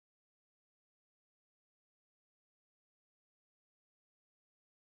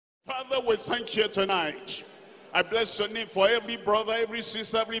Father, we thank you tonight. I bless your name for every brother, every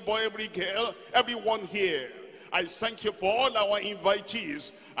sister, every boy, every girl, everyone here. I thank you for all our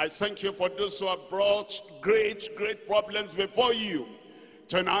invitees. I thank you for those who have brought great problems before you.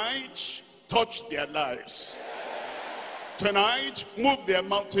 Tonight, touch their lives. Tonight, move their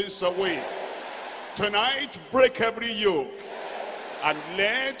mountains away. Tonight, break every yoke. And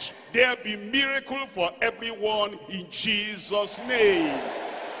let there be miracle for everyone in Jesus' name.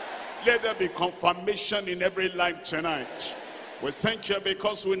 Let there be confirmation in every life tonight. We thank you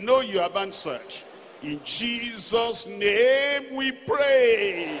because we know you have answered. In Jesus' name we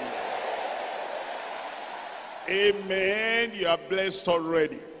pray. Amen. You are blessed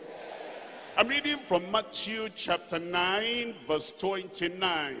already. I'm reading from Matthew chapter 9, verse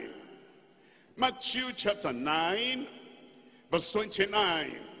 29. Matthew chapter 9, verse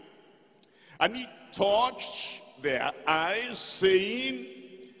 29. And he touched their eyes, saying,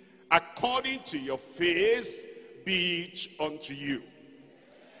 according to your faith be it unto you.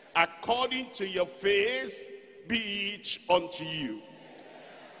 According to your faith be it unto you.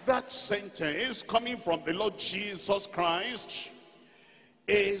 That sentence coming from the Lord Jesus Christ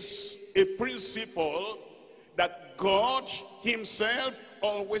is a principle that God himself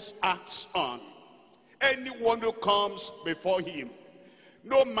always acts on. Anyone who comes before him,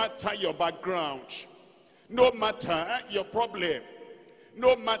 no matter your background, no matter your problem,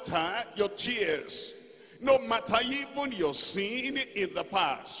 no matter your tears, no matter even your sin in the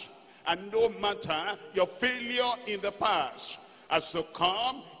past, and no matter your failure in the past, as you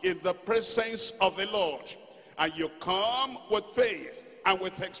come in the presence of the Lord, and you come with faith and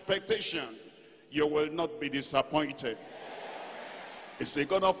with expectation, you will not be disappointed. It's a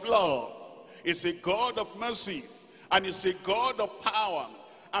God of love. It's a God of mercy. And it's a God of power.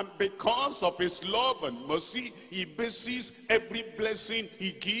 And because of his love and mercy, he bases every blessing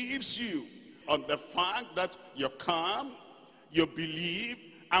he gives you on the fact that you come, you believe,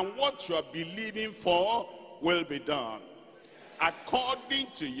 and what you are believing for will be done. According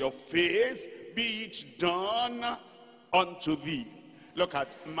to your faith, be it done unto thee. Look at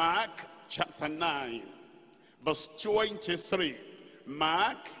Mark chapter 9, verse 23.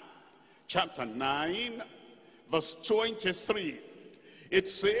 Mark chapter 9, verse 23. It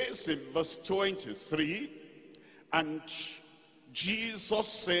says in verse 23, and Jesus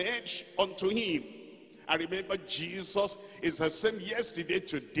said unto him, and remember, Jesus is the same yesterday,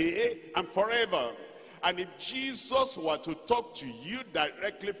 today, and forever. And if Jesus were to talk to you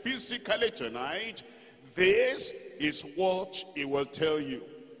directly, physically tonight, this is what he will tell you.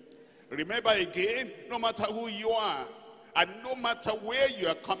 Remember again, no matter who you are, and no matter where you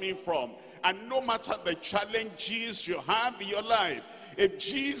are coming from, and no matter the challenges you have in your life, if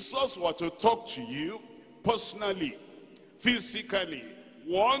Jesus were to talk to you personally, physically,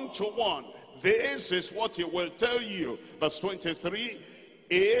 one-to-one, this is what he will tell you. Verse 23,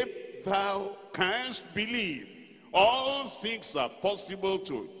 if thou canst believe, all things are possible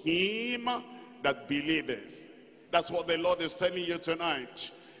to him that believeth. That's what the Lord is telling you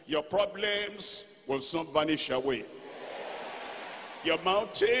tonight. Your problems will soon vanish away. Your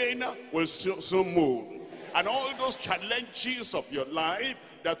mountain will soon move. And all those challenges of your life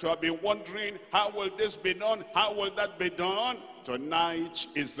that you have been wondering, how will this be done? How will that be done? Tonight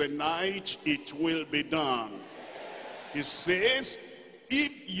is the night it will be done. He says,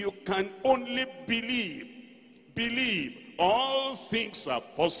 if you can only believe, all things are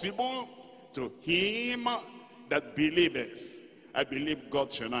possible to him that believeth. I believe God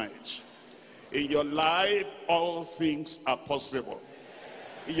tonight. In your life, all things are possible.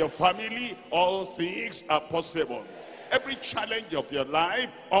 In your family, all things are possible. Every challenge of your life,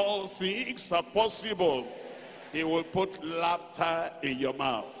 all things are possible. He will put laughter in your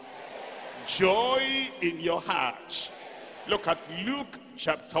mouth, joy in your heart. Look at Luke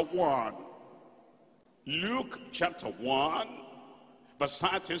chapter 1. Luke chapter 1, verse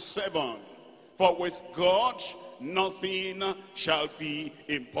 37. For with God, nothing shall be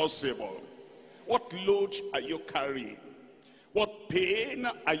impossible. What load are you carrying? What pain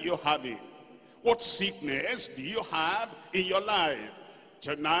are you having? What sickness do you have in your life?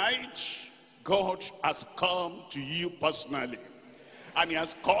 Tonight, God has come to you personally. And he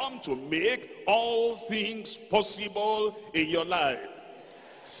has come to make all things possible in your life.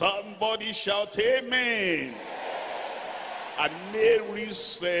 Somebody shout amen. And Mary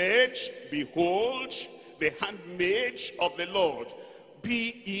said, behold, the handmaid of the Lord,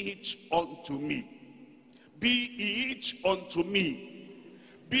 be it unto me. Be it unto me.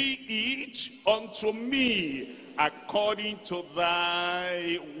 Be it unto me according to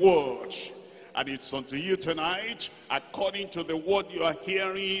thy word. And it's unto you tonight, according to the word you are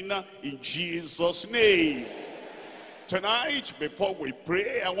hearing, in Jesus' name. Tonight, before we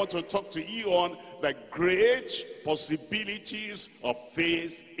pray, I want to talk to you on the great possibilities of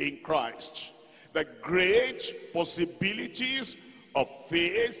faith in Christ. The great possibilities of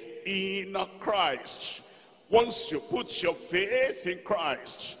faith in Christ. Once you put your faith in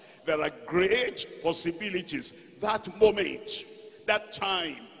Christ, there are great possibilities. That moment, that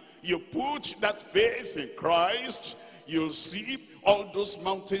time, you put that faith in Christ, you'll see all those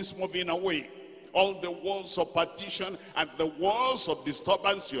mountains moving away. All the walls of partition and the walls of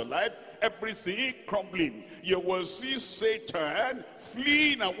disturbance in your life, everything crumbling. You will see Satan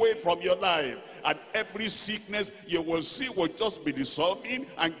fleeing away from your life. And every sickness you will see will just be dissolving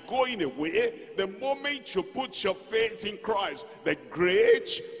and going away the moment you put your faith in Christ. The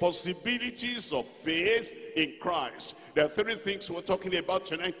great possibilities of faith in Christ. There are three things we're talking about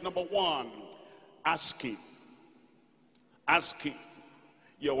tonight. Number one, asking. Asking.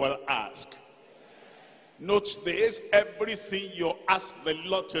 You will ask. Note this, everything you ask the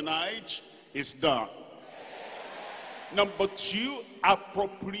Lord tonight is done. Number two,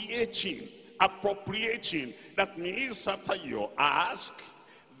 appropriating. Appropriating. That means after you ask,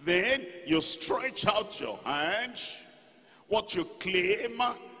 then you stretch out your hand. What you claim,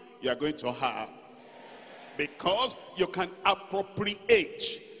 you are going to have. Because you can appropriate.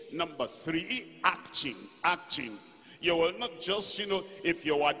 Number three, acting. Acting. You will not just, if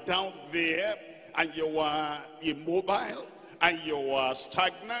you are down there and you are immobile and you are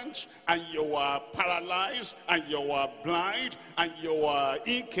stagnant and you are paralyzed and you are blind and you are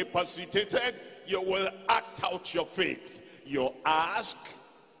incapacitated, you will act out your faith. You ask,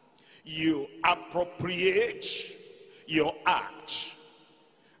 you appropriate, you act.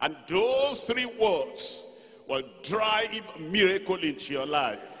 And those three words will drive a miracle into your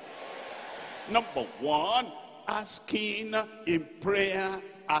life. Number one, asking in prayer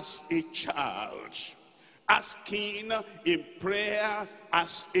as a child. Asking in prayer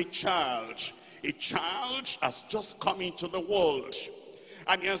as a child. A child has just come into the world,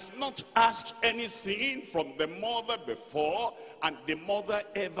 and he has not asked anything from the mother before, and the mother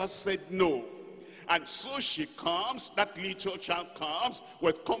ever said no. And so she comes, that little child comes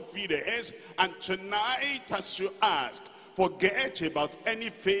with confidence, and tonight as you ask, forget about any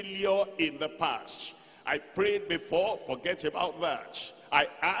failure in the past. I prayed before, forget about that. I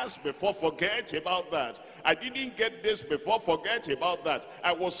asked before, forget about that. I didn't get this before, forget about that.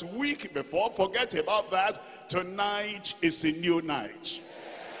 I was weak before, forget about that. Tonight is a new night.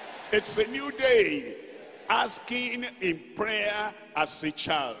 It's a new day. Asking in prayer as a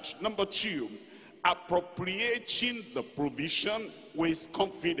child. Number two, appropriating the provision with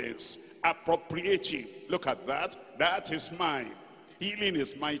confidence. Appropriating. Look at that. That is mine. Healing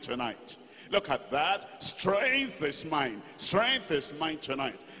is mine tonight. Look at that. Strength is mine. Strength is mine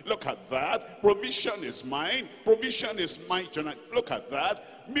tonight. Look at that. Provision is mine. Provision is mine tonight. Look at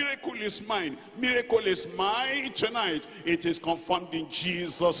that. Miracle is mine. Miracle is mine tonight. It is confirmed in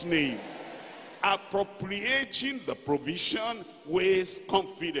Jesus' name. Appropriating the provision with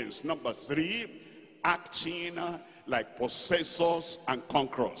confidence. Number three, acting like possessors and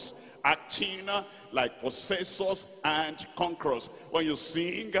conquerors. Acting like possessors and conquerors. When you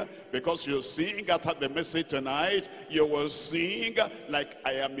sing, because you sing after the message tonight, you will sing like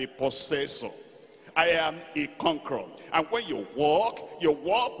I am a possessor. I am a conqueror. And when you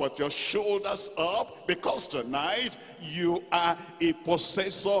walk with your shoulders up, because tonight you are a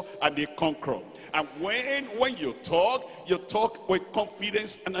possessor and a conqueror. And when you talk with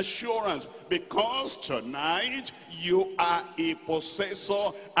confidence and assurance, because tonight you are a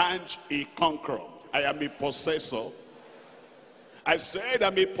possessor and a conqueror. I am a possessor. I said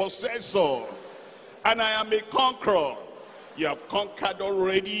I'm a possessor and I am a conqueror. You have conquered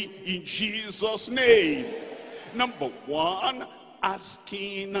already in Jesus' name. Number one,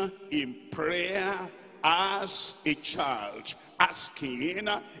 asking in prayer as a child. Asking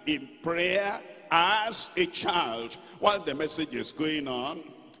in prayer as a child. While the message is going on,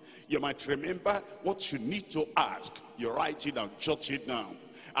 you might remember what you need to ask. You write it down, jot it down.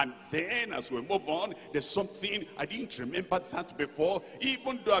 And then as we move on, there's something I didn't remember that before.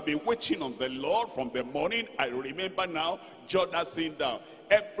 Even though I've been waiting on the Lord from the morning, I remember now. Jot that thing down.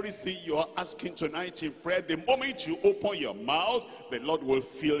 Everything you are asking tonight in prayer, the moment you open your mouth, the Lord will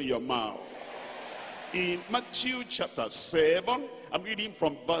fill your mouth. In Matthew chapter 7, I'm reading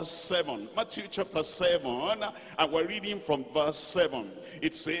from verse 7. Matthew chapter 7, and we're reading from verse 7.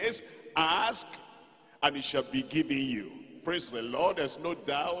 It says, ask, and it shall be given you. Praise the Lord. There's no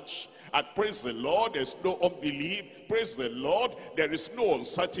doubt And praise the Lord, there's no unbelief. Praise the Lord, there is no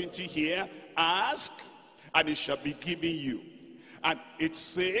uncertainty here. Ask, and it shall be given you. And it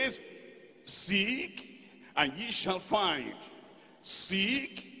says, seek, and ye shall find.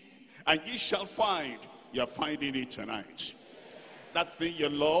 Seek, and ye shall find. You're finding it tonight. That thing you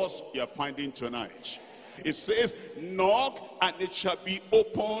lost, you're finding tonight. It says, knock, and it shall be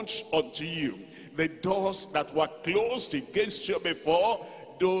opened unto you. The doors that were closed against you before,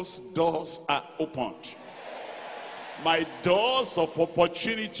 those doors are opened. My doors of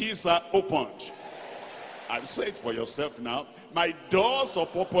opportunities are opened. I've said it for yourself now. My doors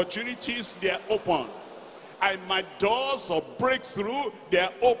of opportunities, they are open. And my doors of breakthrough, they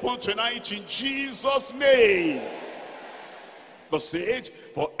are open tonight in Jesus' name. Verse 8,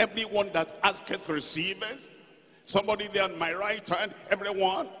 for everyone that asketh receiveth. Somebody there on my right hand,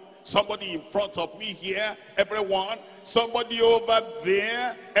 everyone. Somebody in front of me here, everyone. Somebody over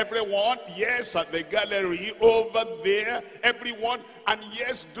there, everyone. Yes, at the gallery over there, everyone. And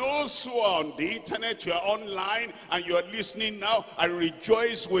yes, those who are on the internet, you are online and you are listening now, I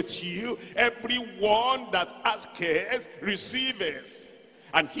rejoice with you. Everyone that asketh receiveth,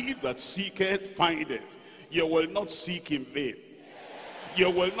 and he that seeketh findeth. You will not seek in vain. You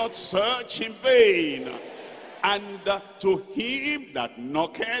will not search in vain. And to him that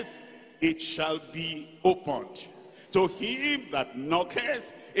knocketh, it shall be opened. To him that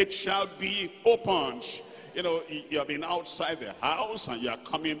knocketh, it shall be opened. You know, you have been outside the house and you are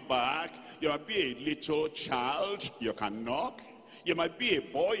coming back. You might be a little child, you can knock. You might be a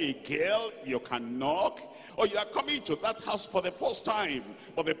boy, a girl, you can knock. Or you are coming to that house for the first time,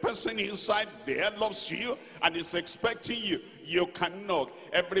 but the person inside there loves you and is expecting you. You can knock.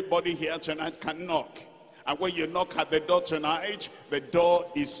 Everybody here tonight can knock. And when you knock at the door tonight, the door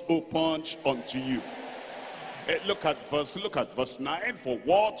is opened unto you. Look at verse 9. For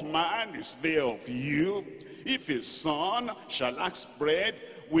what man is there of you, if his son shall ask bread,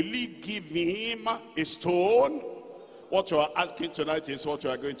 will he give him a stone? What you are asking tonight is what you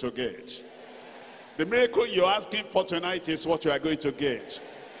are going to get. The miracle you're asking for tonight is what you are going to get.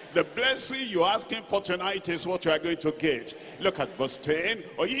 The blessing you're asking for tonight is what you are going to get. Look at verse 10.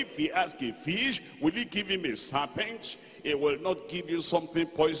 Or if he asks a fish, will he give him a serpent? It will not give you something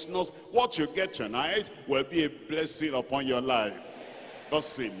poisonous. What you get tonight will be a blessing upon your life.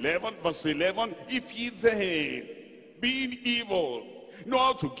 Verse 11. If ye then, being evil, know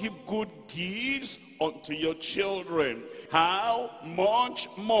how to give good gifts unto your children, how much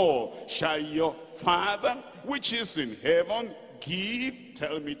more shall your Father which is in heaven give,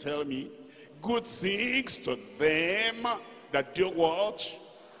 tell me, good things to them that do what?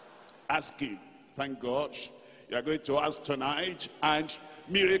 Ask him. Thank God. You are going to ask tonight, and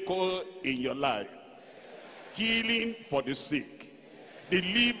miracle in your life. Healing for the sick.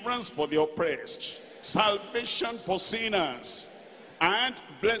 Deliverance for the oppressed. Salvation for sinners. And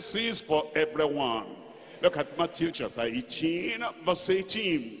blessings for everyone. Look at Matthew chapter 18, verse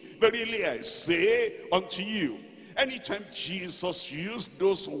 18. Verily I say unto you, anytime Jesus used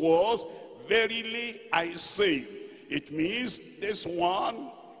those words, verily I say, it means this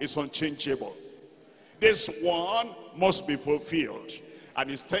one is unchangeable. This one must be fulfilled. And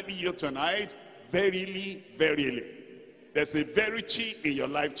he's telling you tonight, verily, verily. There's a verity in your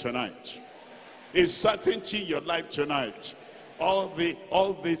life tonight. A certainty in your life tonight. All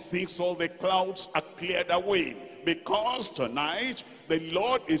the things, all the clouds are cleared away. Because tonight, the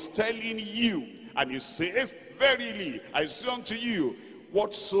Lord is telling you, and he says, verily, I say unto you,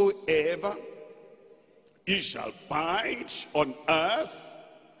 whatsoever ye shall bind on earth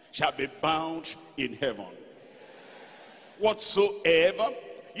shall be bound in heaven. Whatsoever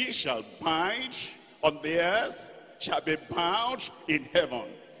ye shall bind on the earth shall be bound in heaven.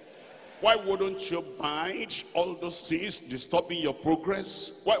 Why wouldn't you bind all those things disturbing your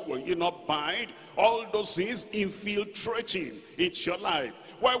progress? Why will you not bind all those things infiltrating into your life?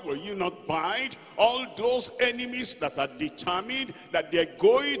 Why will you not bind all those enemies that are determined that they're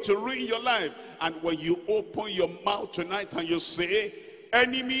going to ruin your life? And when you open your mouth tonight and you say,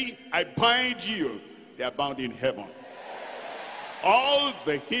 enemy, I bind you, they are bound in heaven. All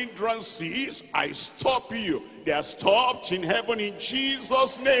the hindrances, I stop you. They are stopped in heaven in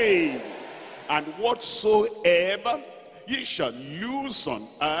Jesus' name. And whatsoever ye shall loose on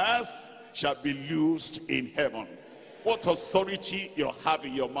earth shall be loosed in heaven. What authority you have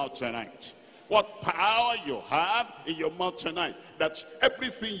in your mouth tonight. What power you have in your mouth tonight. That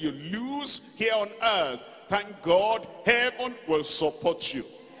everything you lose here on earth, thank God, heaven will support you.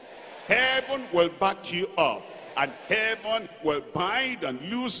 Heaven will back you up. And heaven will bind and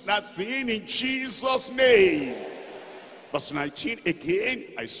loose that thing in Jesus' name. Verse 19, again,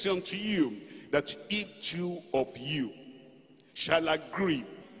 I say unto you, that if two of you shall agree,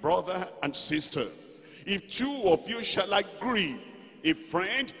 brother and sister, if two of you shall agree, a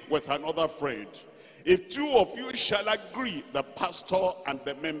friend with another friend, if two of you shall agree, the pastor and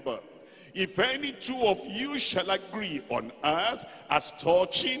the member, if any two of you shall agree on earth as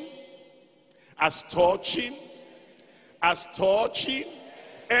touching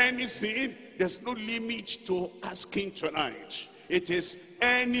anything, there's no limit to asking tonight. It is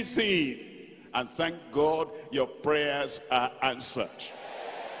anything. And thank God your prayers are answered.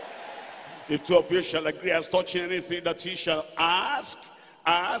 If two of you shall agree as touching anything that ye shall ask,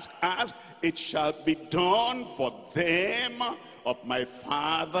 it shall be done for them of my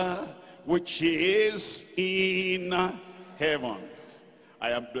Father which is in heaven.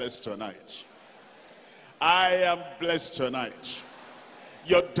 I am blessed tonight. I am blessed tonight.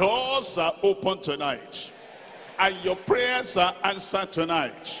 Your doors are open tonight, and your prayers are answered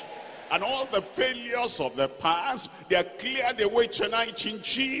tonight. And all the failures of the past, they are cleared away tonight in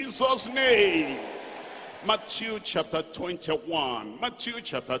Jesus' name. Matthew chapter 21. Matthew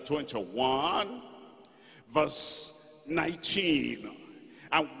chapter 21, verse 19.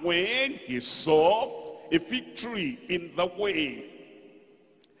 And when he saw a fig tree in the way,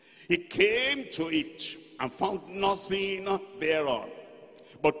 he came to it and found nothing thereon,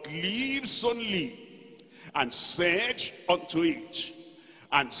 but leaves only, and said unto it,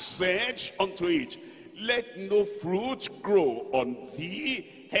 let no fruit grow on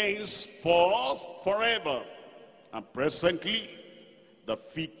thee henceforth forever. And presently the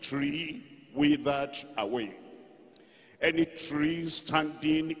fig tree withered away. Any tree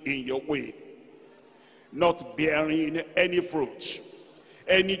standing in your way, not bearing any fruit,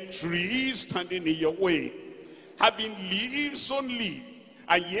 any tree standing in your way, having leaves only,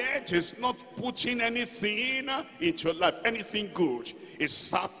 and yet is not putting anything into your life, anything good, is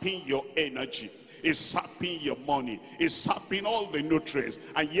sapping your energy, is sapping your money, is sapping all the nutrients,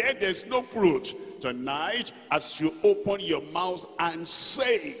 and yet there's no fruit. Tonight, as you open your mouth and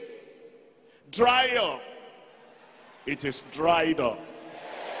say, dry up, it is dried up.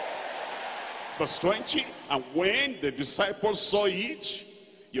 Verse 20, and when the disciples saw it,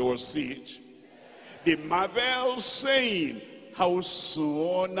 you will see it, they marveled, saying, how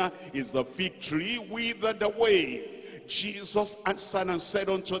soon is the fig tree withered away? Jesus answered and said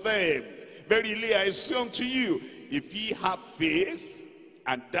unto them, verily I say unto you, if ye have faith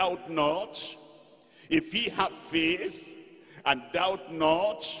and doubt not, if ye have faith and doubt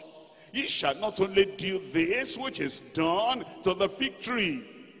not, ye shall not only do this which is done to the fig tree,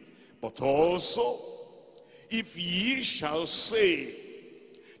 but also if ye shall say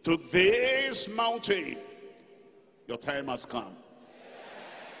to this mountain, your time has come.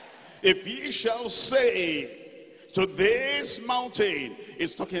 If ye shall say to this mountain,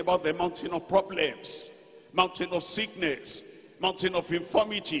 it's talking about the mountain of problems, mountain of sickness, mountain of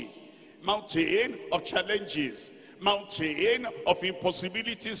infirmity, mountain of challenges, mountain of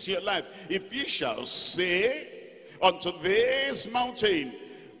impossibilities in your life. If ye shall say unto this mountain,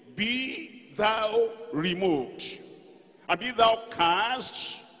 be thou removed, and be thou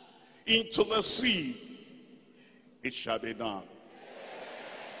cast into the sea, it shall be done.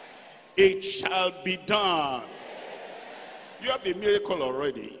 It shall be done. You have a miracle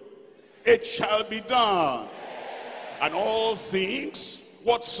already. It shall be done. And all things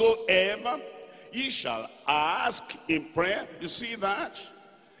whatsoever ye shall ask in prayer. You see that?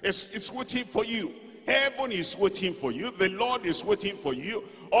 It's waiting for you. Heaven is waiting for you. The Lord is waiting for you.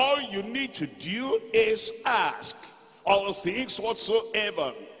 All you need to do is ask. All things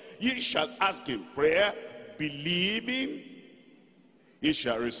whatsoever ye shall ask in prayer, believing, ye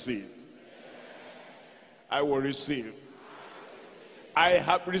shall receive. I will receive. I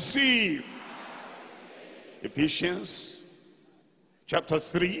have received. Ephesians chapter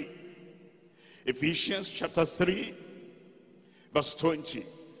 3. Ephesians chapter 3, verse 20.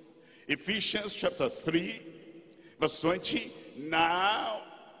 Ephesians chapter 3, verse 20. Now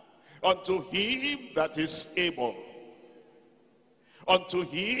unto him that is able. Unto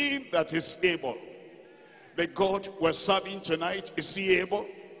him that is able. The God we're serving tonight, is he able?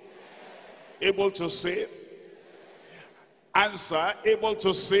 Able to save? Answer, able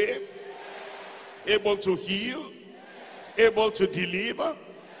to save? Able to heal? Able to deliver?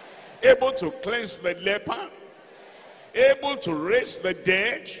 Able to cleanse the leper? Able to raise the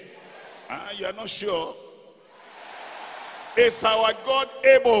dead? You are not sure? Is our God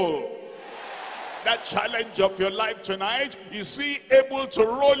able? That challenge of your life tonight, is he able to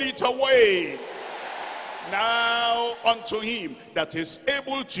roll it away? Now unto him that is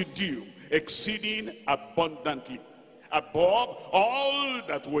able to do exceeding abundantly above all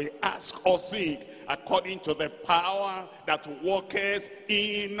that we ask or think, according to the power that worketh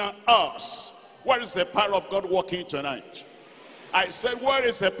in us. Where is the power of God working tonight? I said, where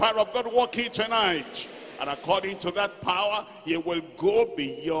is the power of God working tonight? And according to that power, he will go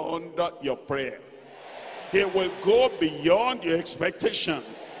beyond your prayer. He will go beyond your expectation.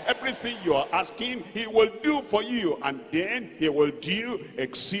 Everything you are asking, he will do for you. And then he will do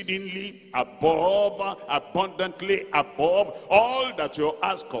exceedingly above, abundantly above all that you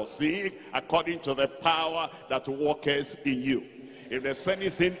ask or think, according to the power that worketh in you. If there's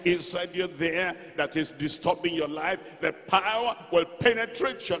anything inside you there that is disturbing your life, the power will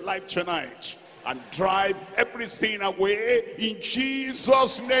penetrate your life tonight and drive everything away in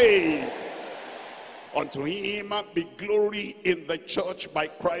Jesus' name. Unto him be glory in the church by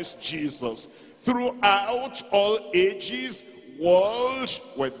Christ Jesus, throughout all ages, world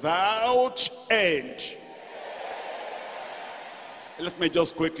without end. Let me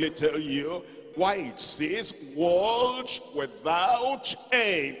just quickly tell you why it says world without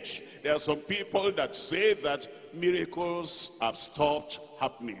end. There are some people that say that miracles have stopped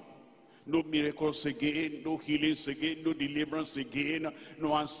happening. No miracles again, no healings again, no deliverance again,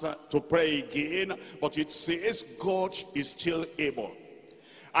 no answer to pray again. But it says God is still able.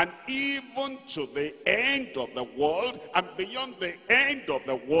 And even to the end of the world and beyond the end of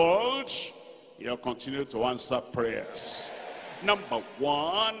the world, he'll continue to answer prayers. Number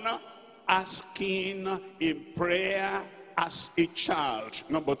one, asking in prayer as a child.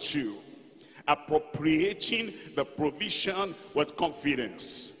 Number two, appropriating the provision with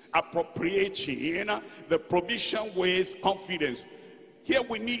confidence. Appropriating the provision with confidence. Here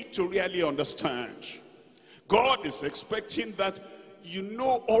we need to really understand. God is expecting that you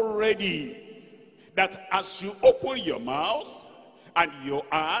know already that as you open your mouth and you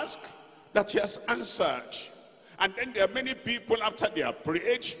ask, that he has answered. And then there are many people after they have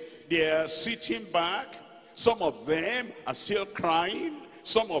prayed, they are sitting back. Some of them are still crying.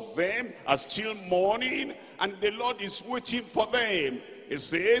 Some of them are still mourning. And the Lord is waiting for them. It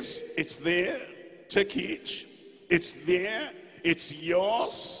says, it's there, take it. It's there, it's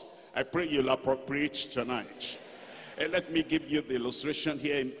yours. I pray you'll appropriate tonight. And let me give you the illustration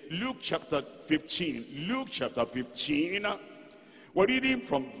here in Luke chapter 15. Luke chapter 15, we're reading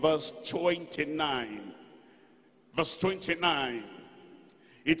from verse 29. Verse 29.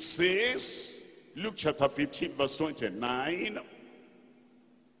 It says, Luke chapter 15, verse 29.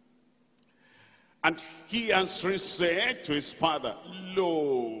 And he answering said to his father,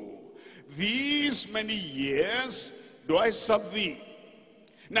 Lo, these many years do I serve thee,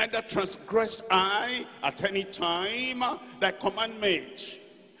 neither transgressed I at any time thy commandment,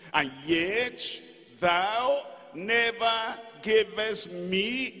 and yet thou never gavest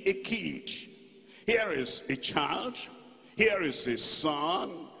me a kid. Here is a child, here is a son,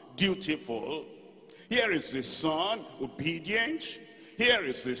 dutiful. Here is a son, obedient. Here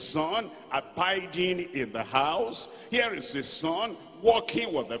is a son abiding in the house. Here is a son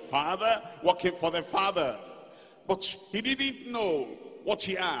walking with the father, working for the father. But he didn't know what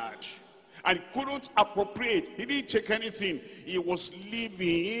he had. And he couldn't appropriate. He didn't take anything. He was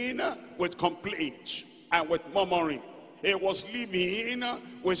living with complaint and with murmuring. He was living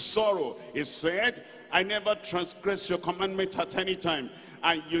with sorrow. He said, I never transgressed your commandment at any time.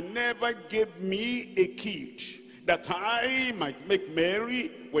 And you never gave me a kid, that I might make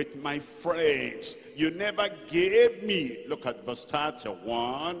merry with my friends. You never gave me. Look at verse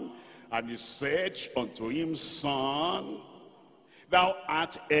 31. And he said unto him, Son, thou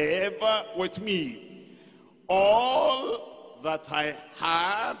art ever with me. All that I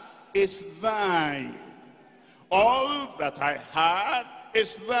have is thine. All that I have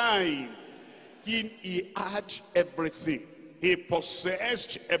is thine. He had everything. He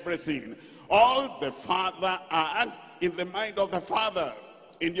possessed everything. All the Father had in the mind of the Father,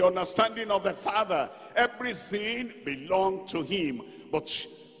 in the understanding of the Father, everything belonged to him. But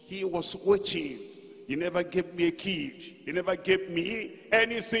he was waiting. He never gave me a kid. He never gave me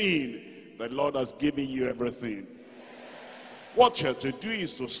anything. The Lord has given you everything. What you have to do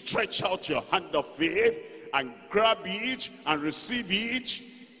is to stretch out your hand of faith and grab it and receive it.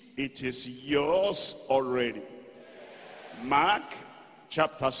 It is yours already. Mark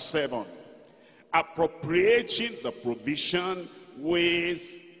chapter 7. Appropriating the provision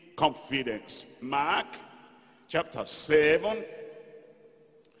with confidence. Mark chapter 7,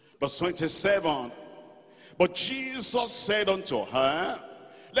 verse 27. But Jesus said unto her,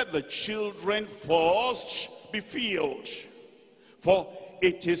 Let the children first be filled, for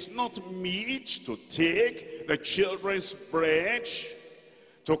it is not meet to take the children's bread,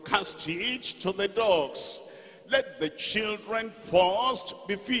 to cast it to the dogs. let the children first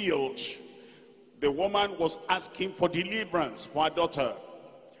be filled. The woman was asking for deliverance for her daughter,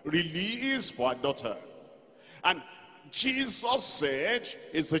 release for her daughter. And Jesus said,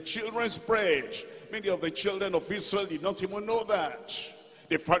 it's the children's bread. Many of the children of Israel did not even know that.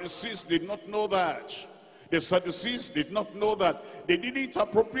 The Pharisees did not know that. The Sadducees did not know that. They didn't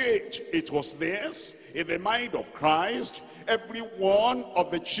appropriate. It was theirs. In the mind of Christ, every one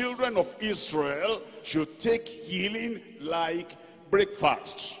of the children of Israel should take healing like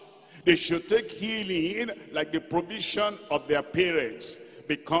breakfast. They should take healing like the provision of their parents,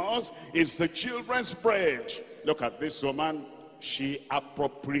 because it's the children's bread. Look at this woman. She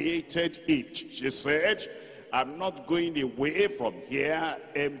appropriated it. She said, I'm not going away from here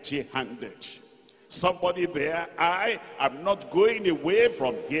empty-handed. Somebody there, I am not going away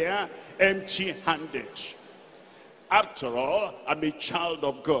from here empty-handed. After all, I'm a child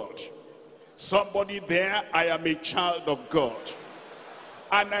of God. Somebody there, I am a child of God.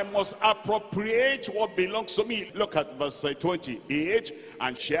 And I must appropriate what belongs to me. Look at verse 28.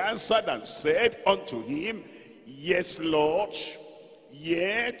 And she answered and said unto him, yes, Lord,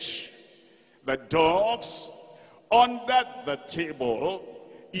 yet the dogs under the table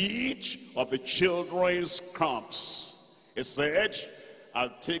eat of the children's crumbs. He said,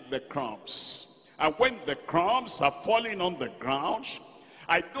 I'll take the crumbs. And when the crumbs are falling on the ground,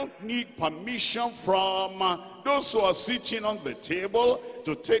 I don't need permission from those who are sitting on the table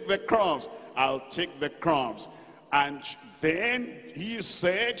to take the crumbs. I'll take the crumbs. And then he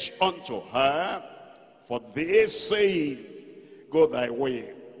said unto her, for this saying, go thy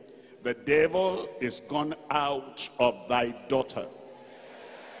way, the devil is gone out of thy daughter.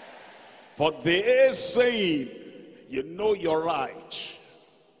 For this saying, you know you're right.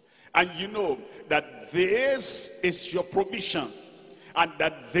 And you know that this is your provision. And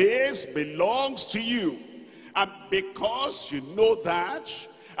that this belongs to you. And because you know that,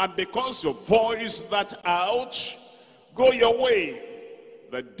 and because you voice that out, go your way.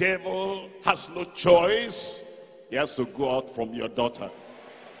 The devil has no choice. He has to go out from your daughter.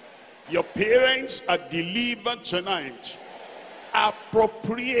 Your parents are delivered tonight.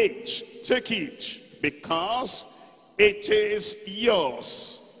 Appropriate, take it, because it is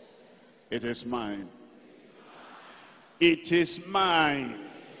yours. It is mine. It is mine.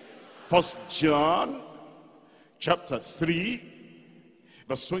 1 John chapter 3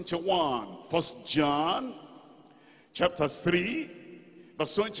 verse 21. 1 John chapter 3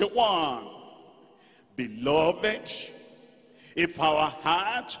 verse 21. Beloved, if our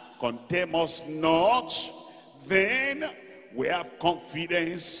heart condemn us not, then we have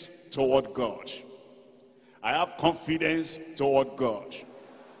confidence toward God. I have confidence toward God.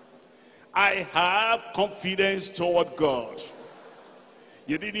 I have confidence toward God.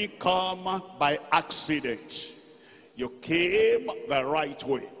 You didn't come by accident. You came the right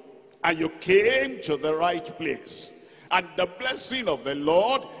way. And you came to the right place. And the blessing of the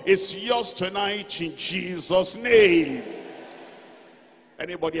Lord is yours tonight in Jesus' name.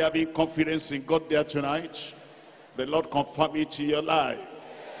 Anybody having confidence in God there tonight? The Lord confirm it in your life.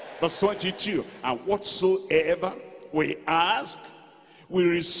 Verse 22. And whatsoever we ask, we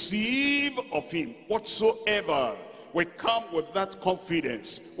receive of him. Whatsoever. We come with that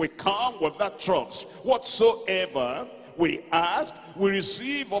confidence. We come with that trust. Whatsoever we ask, we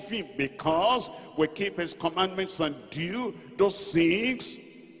receive of him, because we keep his commandments and do those things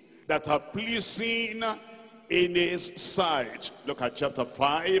that are pleasing in his sight. Look at chapter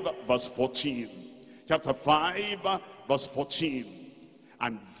 5 verse 14. Chapter 5 verse 14.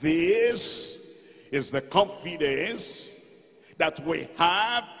 And this is the confidence that we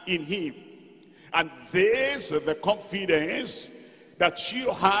have in him. And this is the confidence that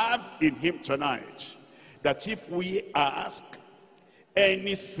you have in him tonight. That if we ask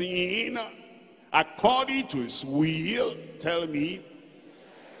anything according to his will, tell me,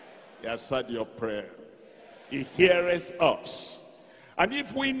 he has heard your prayer. He heareth us. And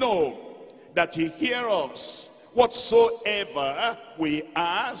if we know that he hears us, whatsoever we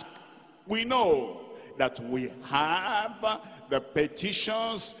ask, we know that we have the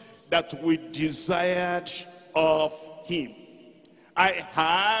petitions that we desired of him. I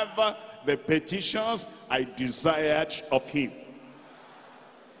have the petitions I desired of him.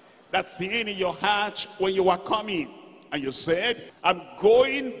 That's the end in your heart when you are coming. And you said, I'm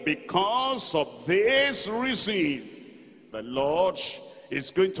going because of this reason. The Lord is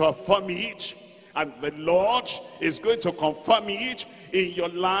going to affirm it. And the Lord is going to confirm it in your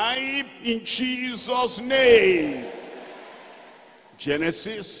life in Jesus' name.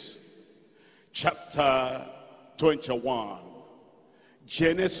 Genesis chapter 21.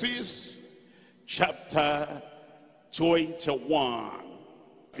 Genesis chapter 21.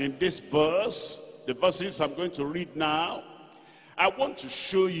 In this verse, the verses I'm going to read now, I want to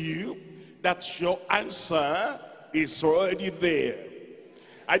show you that your answer is already there.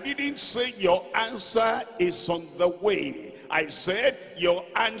 I didn't say your answer is on the way. I said your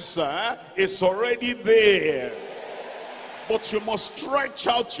answer is already there. But you must stretch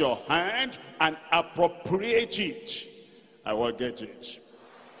out your hand and appropriate it. I will get it.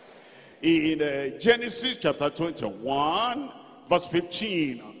 In Genesis chapter 21, verse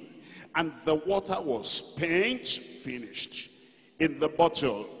 15. And the water was spent, finished, in the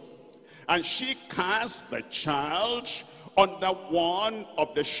bottle. And she cast the child under one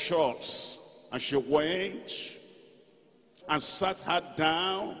of the shrubs. And she went and sat her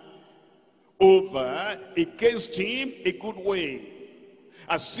down over against him a good way,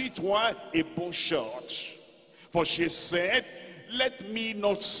 as it were a bowshot. For she said, let me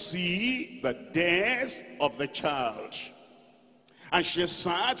not see the death of the child. And she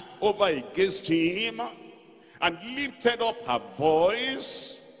sat over against him and lifted up her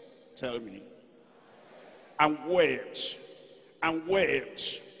voice, tell me, and wept, and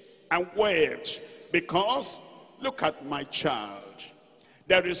wept, and wept, because look at my child.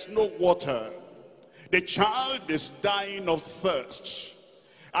 There is no water. The child is dying of thirst.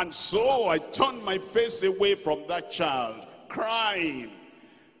 And so I turned my face away from that child, crying.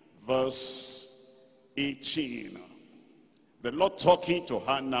 Verse 18. The Lord talking to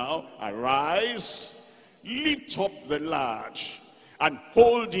her now, arise, lift up the lad, and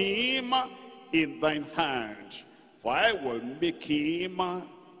hold him in thine hand, for I will make him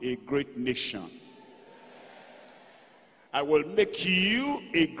a great nation. I will make you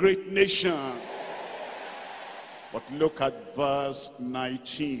a great nation. But look at verse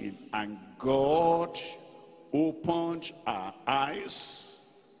 19. And God opened our eyes.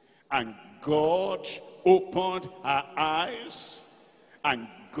 And God opened our eyes. And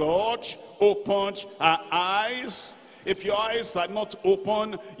God opened our eyes. If your eyes are not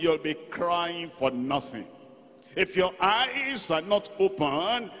open, you'll be crying for nothing. If your eyes are not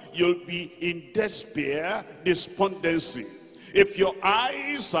open, you'll be in despair, despondency. If your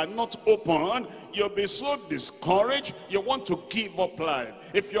eyes are not open, you'll be so discouraged, you want to give up life.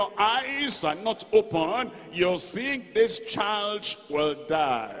 If your eyes are not open, you'll think this child will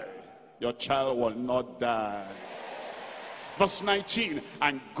die. Your child will not die. Verse 19,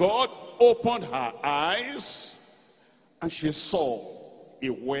 and God opened her eyes, and she saw a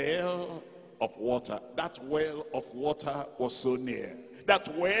well of water. That well of water was so near.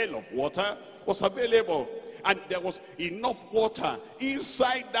 That well of water was available. And there was enough water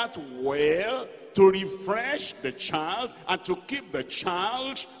inside that well to refresh the child and to keep the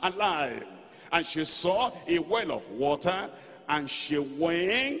child alive. And she saw a well of water, and she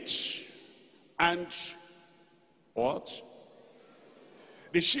went and what?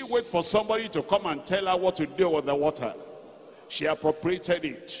 Did she wait for somebody to come and tell her what to do with the water? She appropriated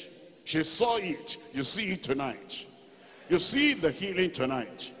it. She saw it. You see it tonight. You see the healing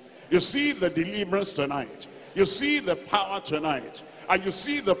tonight. You see the deliverance tonight. You see the power tonight. And you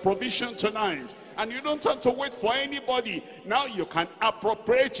see the provision tonight. And you don't have to wait for anybody. Now you can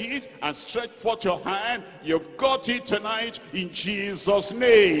appropriate it and stretch forth your hand. You've got it tonight in Jesus'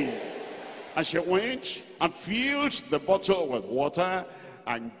 name. And she went and filled the bottle with water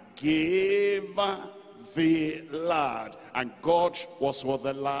and gave the lad. And God was with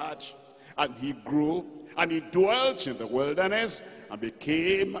the lad, and he grew, and he dwelt in the wilderness and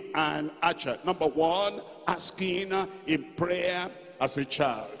became an archer. Number one, asking in prayer as a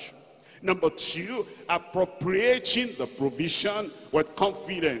child. Number two, appropriating the provision with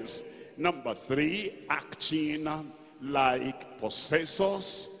confidence. Number three, acting like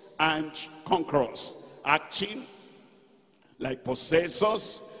possessors and conquerors. Acting like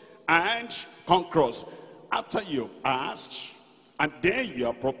possessors and conquerors. After you've asked, and then you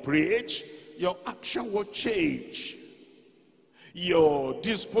appropriate, your action will change. Your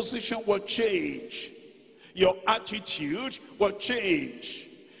disposition will change. Your attitude will change.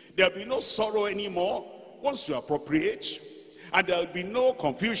 There'll be no sorrow anymore once you appropriate. And there'll be no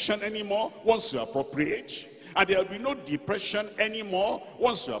confusion anymore once you appropriate. And there'll be no depression anymore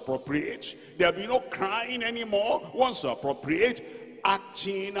once you appropriate. There'll be no crying anymore once you appropriate.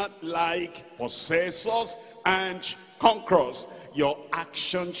 Acting like possessors and conquerors. Your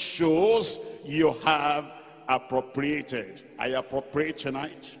action shows you have appropriated. I appropriate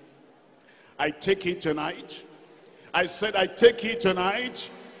tonight. I take it tonight. I said I take it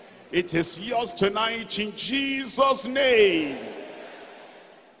tonight. It is yours tonight in Jesus' name.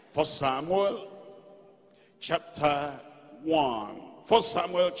 For Samuel chapter 1. For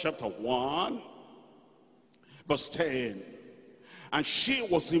Samuel chapter 1 Verse 10. And she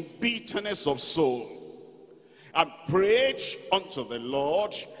was in bitterness of soul, and prayed unto the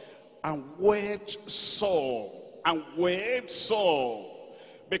Lord, and wept sore,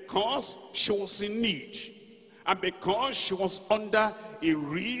 because she was in need, and because she was under a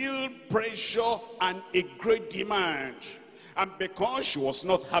real pressure and a great demand, and because she was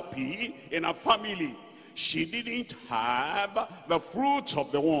not happy in her family. She didn't have the fruit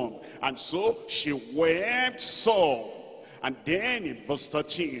of the womb, and so she wept sore. And then in verse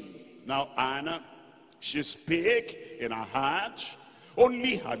 13, now Anna, she spake in her heart,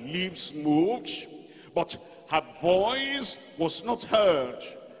 only her lips moved, but her voice was not heard.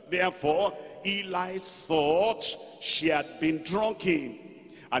 Therefore Eli thought she had been drunken.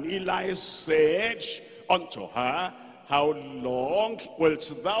 And Eli said unto her, how long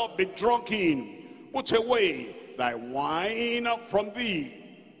wilt thou be drunken? Put away thy wine from thee.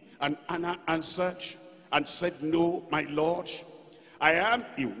 And Anna answered and said, no, my Lord, I am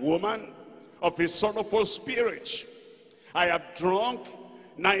a woman of a sorrowful spirit. I have drunk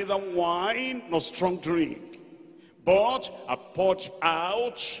neither wine nor strong drink, but I poured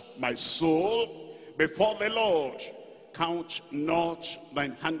out my soul before the Lord. Count not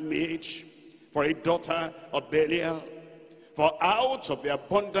thine handmaid for a daughter of Belial, for out of the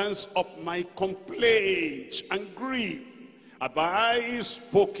abundance of my complaint and grief have I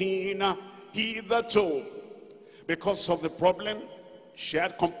spoken hitherto. Because of the problem, she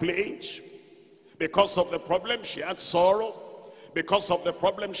had complaint. Because of the problem, she had sorrow. Because of the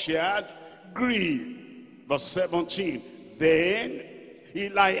problem, she had grief. Verse 17, then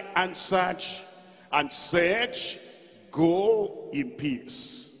Eli answered and said, go in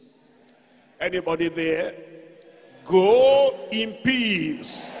peace. Anybody there? Go in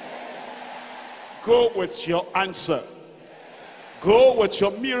peace. Go with your answer. Go with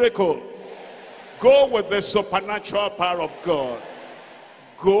your miracle. Go with the supernatural power of God.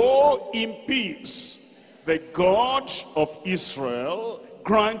 Go in peace. The God of Israel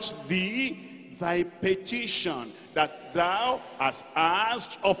grant thee thy petition that thou hast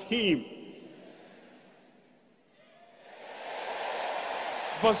asked of him.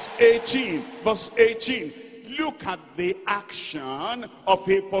 Verse 18. Look at the action of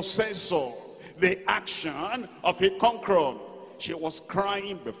a possessor, the action of a conqueror. She was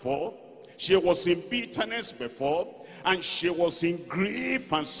crying before, she was in bitterness before, and she was in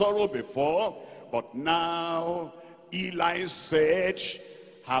grief and sorrow before, but now Eli said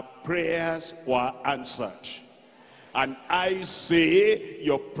her prayers were answered. And I say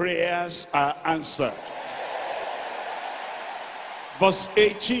your prayers are answered. Verse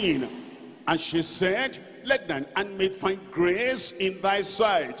 18, and she said, let thine handmaid find grace in thy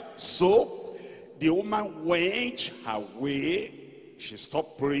sight. So the woman went her way. She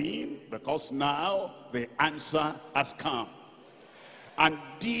stopped praying because now the answer has come. And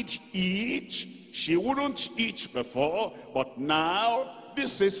did eat. She wouldn't eat before, but now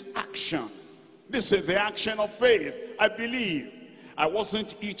this is action. This is the action of faith. I believe. I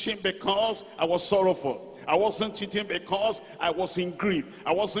wasn't eating because I was sorrowful. I wasn't eating because I was in grief.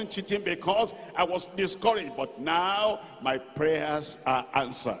 I wasn't eating because I was discouraged. But now my prayers are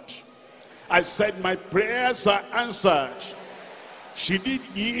answered. I said my prayers are answered. She did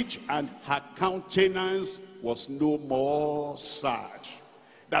eat, and her countenance was no more sad.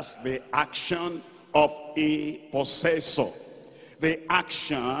 That's the action of a possessor. The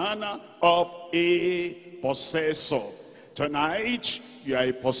action of a possessor. Tonight, you are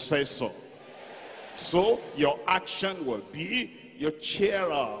a possessor. So your action will be you cheer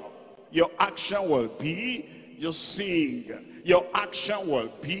up. Your action will be you sing. Your action will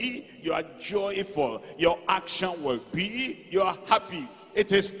be you are joyful. Your action will be you are happy.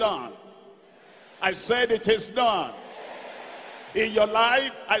 It is done. I said it is done. In your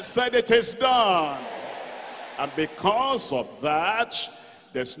life, I said it is done. And because of that,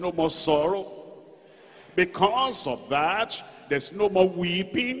 there's no more sorrow. Because of that, there's no more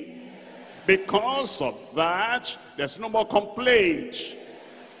weeping. Because of that, there's no more complaint.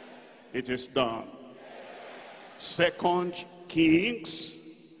 It is done. 2 Kings.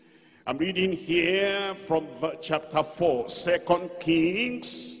 I'm reading here from chapter 4. 2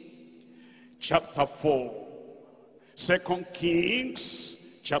 Kings, chapter 4. 2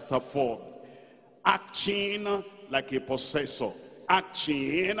 Kings, chapter 4. Acting like a possessor.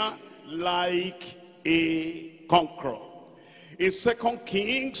 Acting like a conqueror. In 2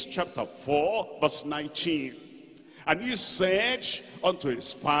 Kings chapter 4 verse 19. And he said unto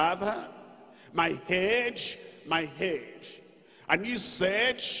his father, my head, my head. And he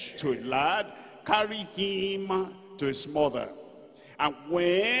said to a lad, carry him to his mother. And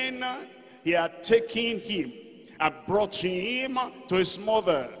when he had taken him and brought him to his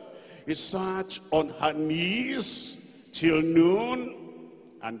mother. He sat on her knees till noon,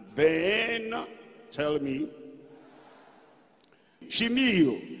 and then, tell me, she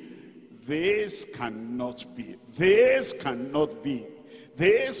knew, this cannot be, this cannot be.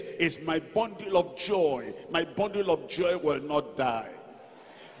 This is my bundle of joy. My bundle of joy will not die.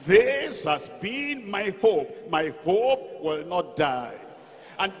 This has been my hope. My hope will not die.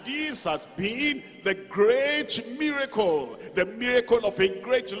 And this has been the great miracle, the miracle of a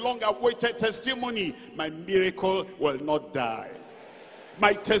great long-awaited testimony. My miracle will not die.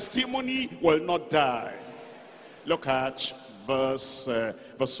 My testimony will not die. Look at verse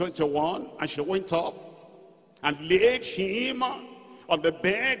 21. And she went up and laid him on the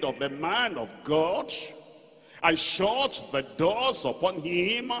bed of the man of God, and shut the doors upon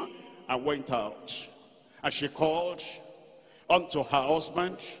him, and went out. And she called unto her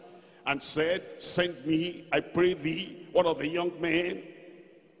husband, and said, send me, I pray thee, one of the young men,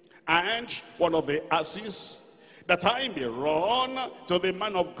 and one of the asses, that I may run to the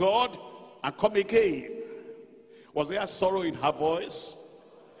man of God, and come again. Was there sorrow in her voice?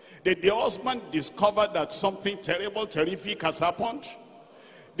 Did the husband discover that something terrible, terrific has happened?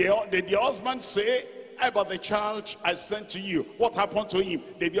 Did the husband say, about the child I sent to you, what happened to him?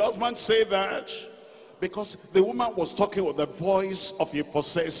 Did the husband say that? Because the woman was talking with the voice of a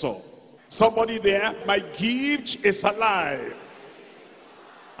possessor. Somebody there, my gift is alive.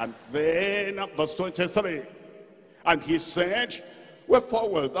 And then verse 23, and he said, wherefore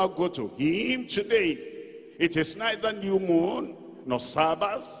wilt thou go to him today? It is neither new moon nor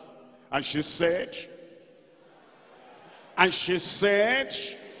Sabbath. And she said,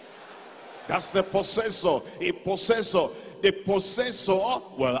 that's the possessor. A possessor. The possessor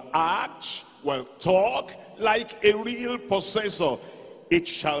will act, will talk like a real possessor. It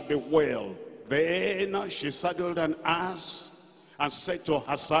shall be well. Then she saddled an ass and said to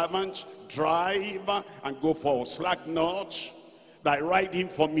her servant, drive and go forward. Slack not thy riding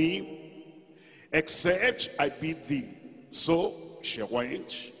for me, except I bid thee. So she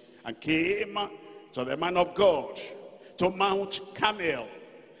went and came to the man of God to Mount Carmel.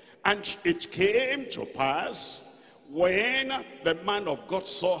 And it came to pass, when the man of God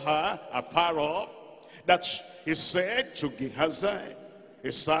saw her afar off, that he said to Gehazi,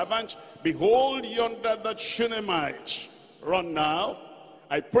 his servant, behold yonder that Shunammite. Run now,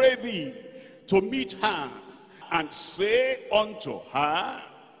 I pray thee, to meet her, and say unto her,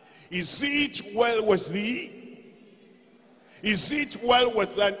 is it well with thee? Is it well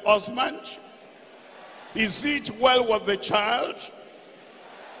with thine husband? Is it well with the child?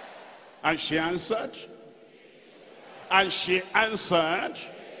 And she answered,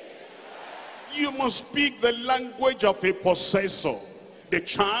 you must speak the language of a possessor. The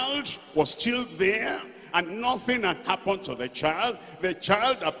child was still there, and nothing had happened to the child. The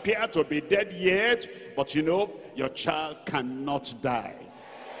child appeared to be dead yet, but you know, your child cannot die.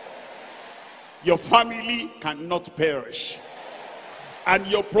 Your family cannot perish. And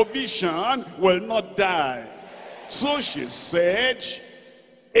your provision will not die. So she said,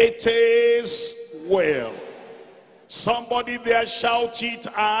 it is well. Somebody there shout it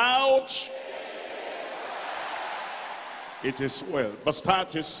out. It is well. Verse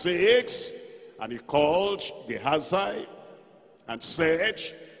 36, and he called Gehazi and said,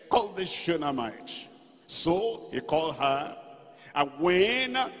 call this Shunammite. So he called her, and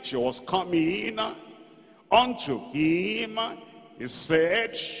when she was coming unto him, he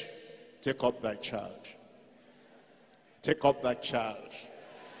said, take up thy child. Take up thy child.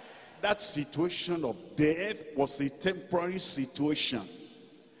 That situation of death was a temporary situation.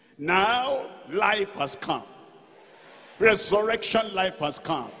 Now life has come. Resurrection life has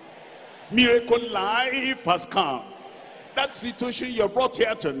come. Miracle life has come. That situation you brought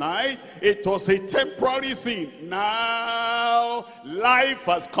here tonight, it was a temporary thing. Now life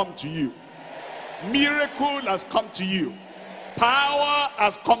has come to you. Miracle has come to you. Power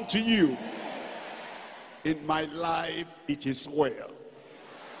has come to you. In my life, it is well.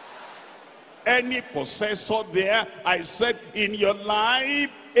 Any possessor there, I said, in your life,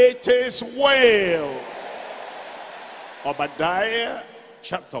 it is well. Obadiah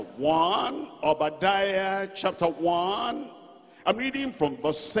chapter 1. Obadiah chapter 1. I'm reading from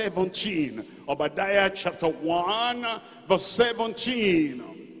verse 17. Obadiah chapter 1, verse 17.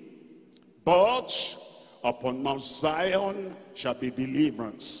 But upon Mount Zion shall be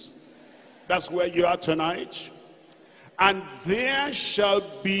deliverance. That's where you are tonight. And there shall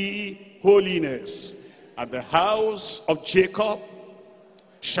be holiness, and the house of Jacob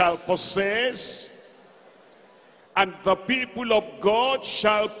shall possess, and the people of God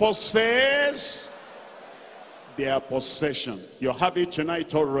shall possess their possession. You have it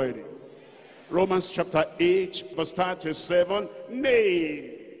tonight already. Romans chapter 8 verse 37.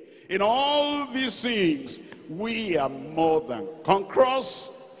 Nay, in all these things we are more than conquerors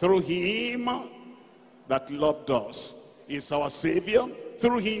through him that loved us. Is our Savior.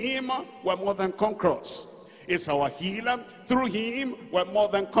 Through him we're more than conquerors. Is our healer. Through him we're more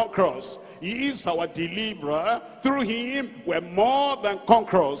than conquerors. He is our deliverer. Through him we're more than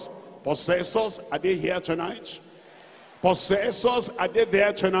conquerors. Possessors, are they here tonight? Possessors, are they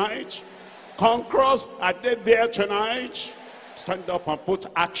there tonight? Conquerors, are they there tonight? Stand up and put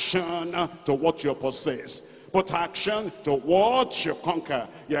action to what you possess. Put action to what you conquer.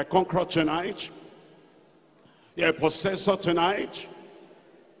 You're a conqueror tonight. You're a possessor tonight.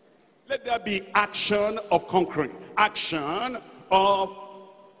 Let there be action of conquering. Action of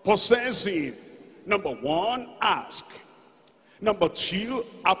possessing. Number one, ask. Number two,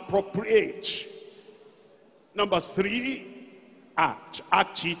 appropriate. Number three, act.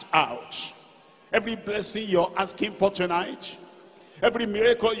 Act it out. Every blessing you're asking for tonight, every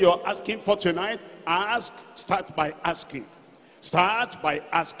miracle you're asking for tonight, ask. Start by asking. Start by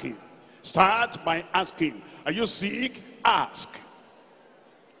asking. Start by asking. Are you sick? Ask.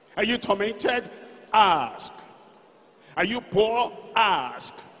 Are you tormented? Ask. Are you poor?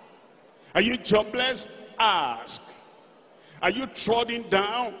 Ask. Are you jobless? Ask. Are you trodden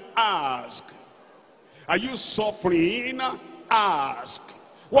down? Ask. Are you suffering? Ask.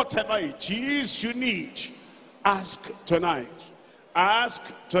 Whatever it is you need, ask tonight. Ask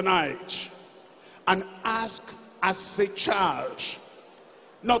tonight. And ask as a child.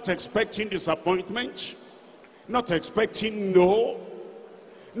 Not expecting disappointment. Not expecting no.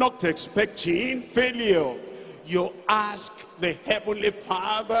 Not expecting failure. You ask the Heavenly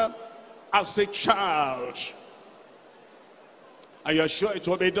Father as a child. Are you sure it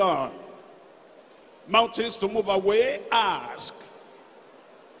will be done? Mountains to move away? Ask.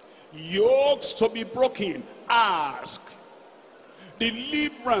 Yokes to be broken? Ask.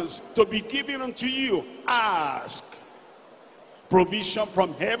 Deliverance to be given unto you? Ask. Provision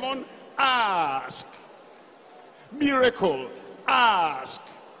from heaven? Ask. Miracle? Ask.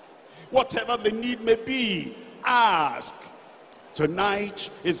 Whatever the need may be, ask. Tonight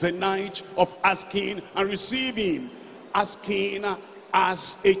is a night of asking and receiving. Asking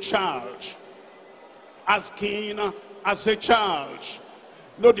as a child. Asking as a child.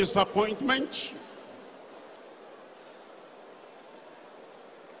 No disappointment.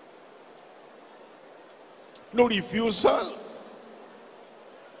 No refusal.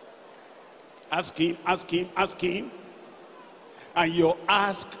 Asking, asking, asking. And you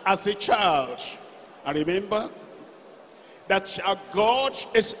ask as a child. And remember that our God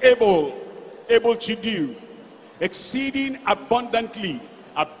is able to do exceeding abundantly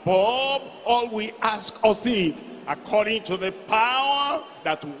above all we ask or think, according to the power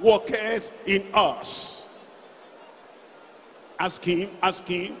that worketh in us. Ask him, ask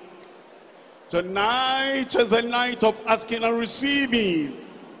him. Tonight is the night of asking and receiving.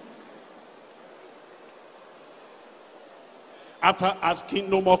 After asking,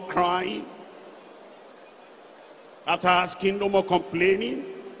 no more crying. After asking, no more complaining.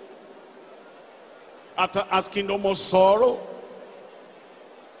 After asking, no more sorrow.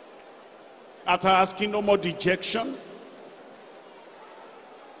 After asking, no more dejection.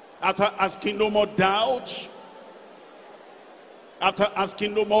 After asking, no more doubt. After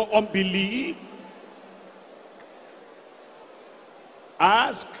asking, no more unbelief.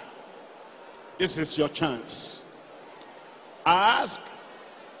 Ask. This is your chance. Ask.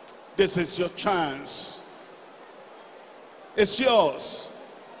 This is your chance. It's yours.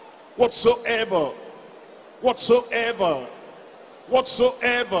 Whatsoever. Whatsoever.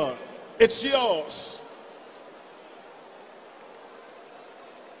 Whatsoever. It's yours.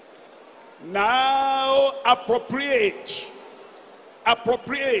 Now appropriate.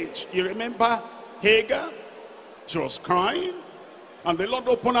 Appropriate. You remember Hagar? She was crying, and the Lord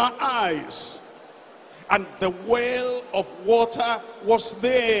opened her eyes, and the well of water was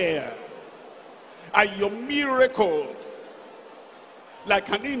there. And your miracle, like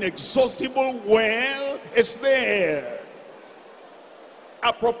an inexhaustible well, is there.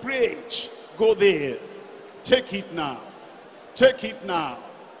 Appropriate. Go there. Take it now. Take it now.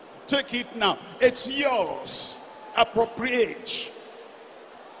 Take it now. It's yours. Appropriate.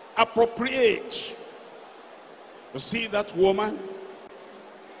 Appropriate. You see that woman?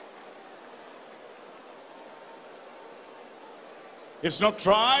 It's not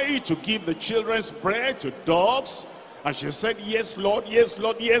trying to give the children's bread to dogs. And she said, yes, Lord, yes,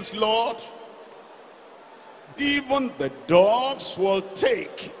 Lord, yes, Lord. Even the dogs will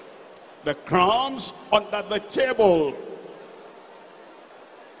take The crumbs under the table.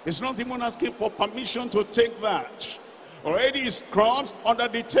 It's not even asking for permission to take that. Already is crumbs under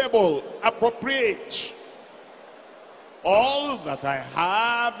the table. Appropriate. All that I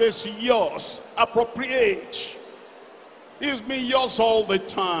have is yours. Appropriate. It's been yours all the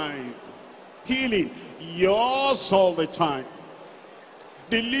time. Healing, yours all the time.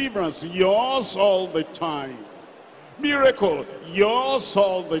 Deliverance, yours all the time. Miracle, yours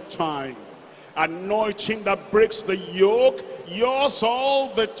all the time. Anointing that breaks the yoke, yours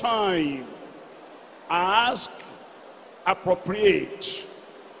all the time. Ask, appropriate.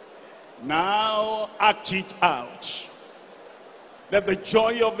 Now act it out. Let the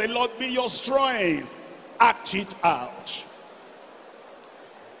joy of the Lord be your strength. Act it out.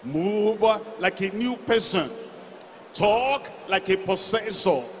 Move like a new person. Talk like a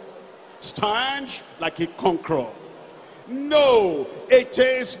possessor. Stand like a conqueror. No, it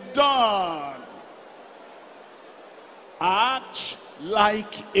is done. Act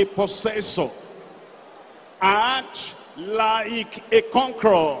like a possessor. Act like a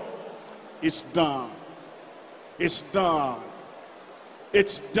conqueror. It's done. It's done.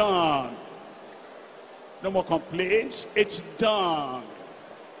 It's done. No more complaints. It's done.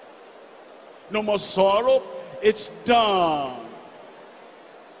 No more sorrow. It's done.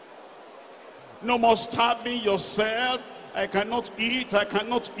 No more starving yourself. I cannot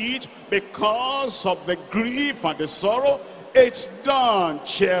eat because of the grief and the sorrow. It's done.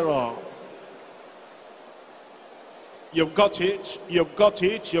 Cheer up. You've got it. You've got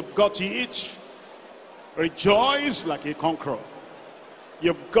it. You've got it. Rejoice like a conqueror.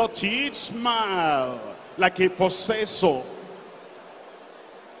 You've got it. Smile like a possessor.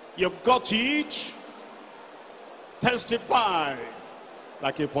 You've got it. Testify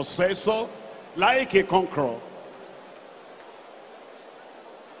like a possessor, like a conqueror.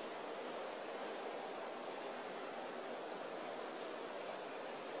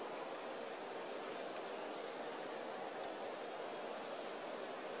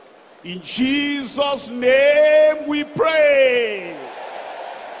 In Jesus' name we pray.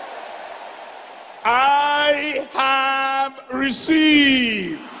 I have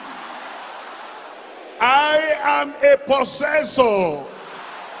received. I am a possessor.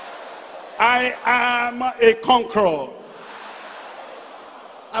 I am a conqueror.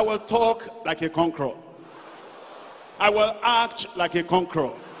 I will talk like a conqueror. I will act like a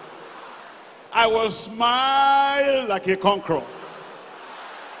conqueror. I will smile like a conqueror.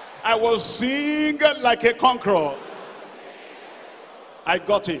 I will sing like a conqueror. I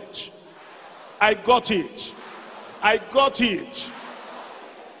got it. I got it. I got it.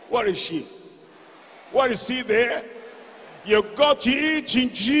 Where is she? Where is he there? You got it in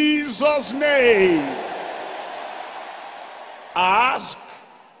Jesus' name. Ask,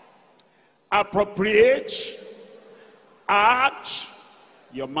 appropriate, act,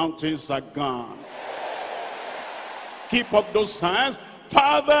 your mountains are gone. Keep up those hands.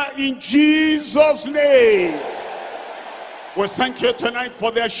 Father, in Jesus' name, we thank you tonight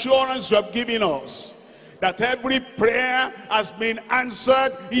for the assurance you have given us that every prayer has been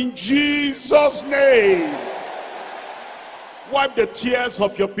answered in Jesus' name. Wipe the tears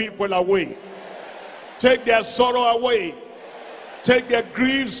of your people away. Take their sorrow away. Take their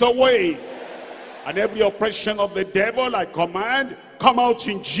griefs away. And every oppression of the devil, I command, come out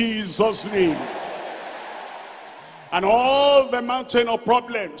in Jesus' name. And all the mountain of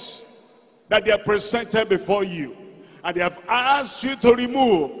problems that they are presented before you, and they have asked you to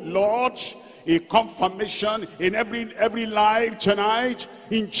remove, Lord, a confirmation in every life tonight,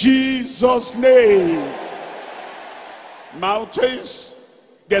 in Jesus' name. Mountains,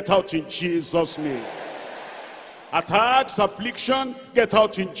 get out in Jesus' name. Attacks, affliction, get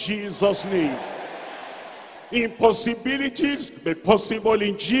out in Jesus' name. Impossibilities, be possible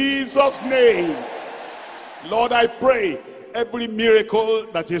in Jesus' name. Lord, I pray every miracle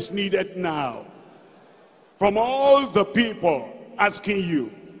that is needed now, from all the people asking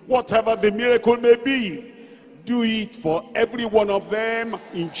you, whatever the miracle may be, do it for every one of them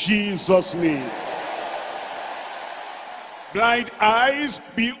in Jesus' name. Blind eyes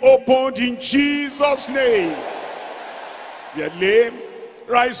be opened in Jesus' name. If you're lame,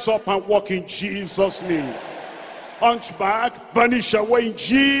 rise up and walk in Jesus' name. Hunchback, vanish away in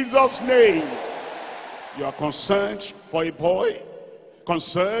Jesus' name. You are concerned for a boy,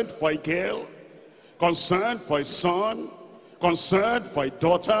 concerned for a girl, concerned for a son, concerned for a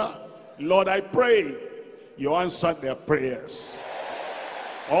daughter. Lord, I pray you answer their prayers.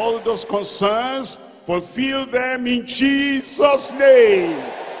 All those concerns, fulfill them in Jesus' name.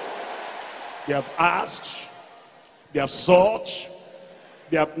 They have asked, they have sought,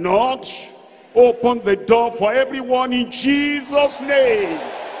 They have knocked. Open the door for everyone in Jesus' name.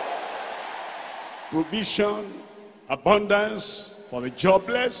 Provision, abundance for the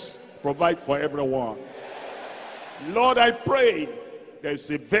jobless. Provide for everyone. Lord, I pray there's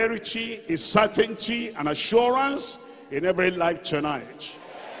a verity, a certainty, an assurance in every life tonight.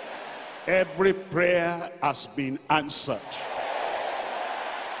 Every prayer has been answered.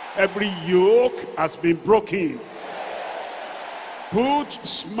 Every yoke has been broken. Put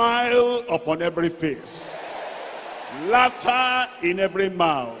smile upon every face. Laughter in every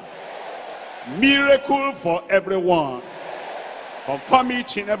mouth. Miracle for everyone. Confirm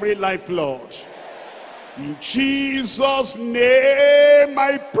it in every life, Lord. In Jesus' name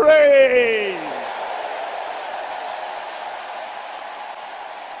I pray.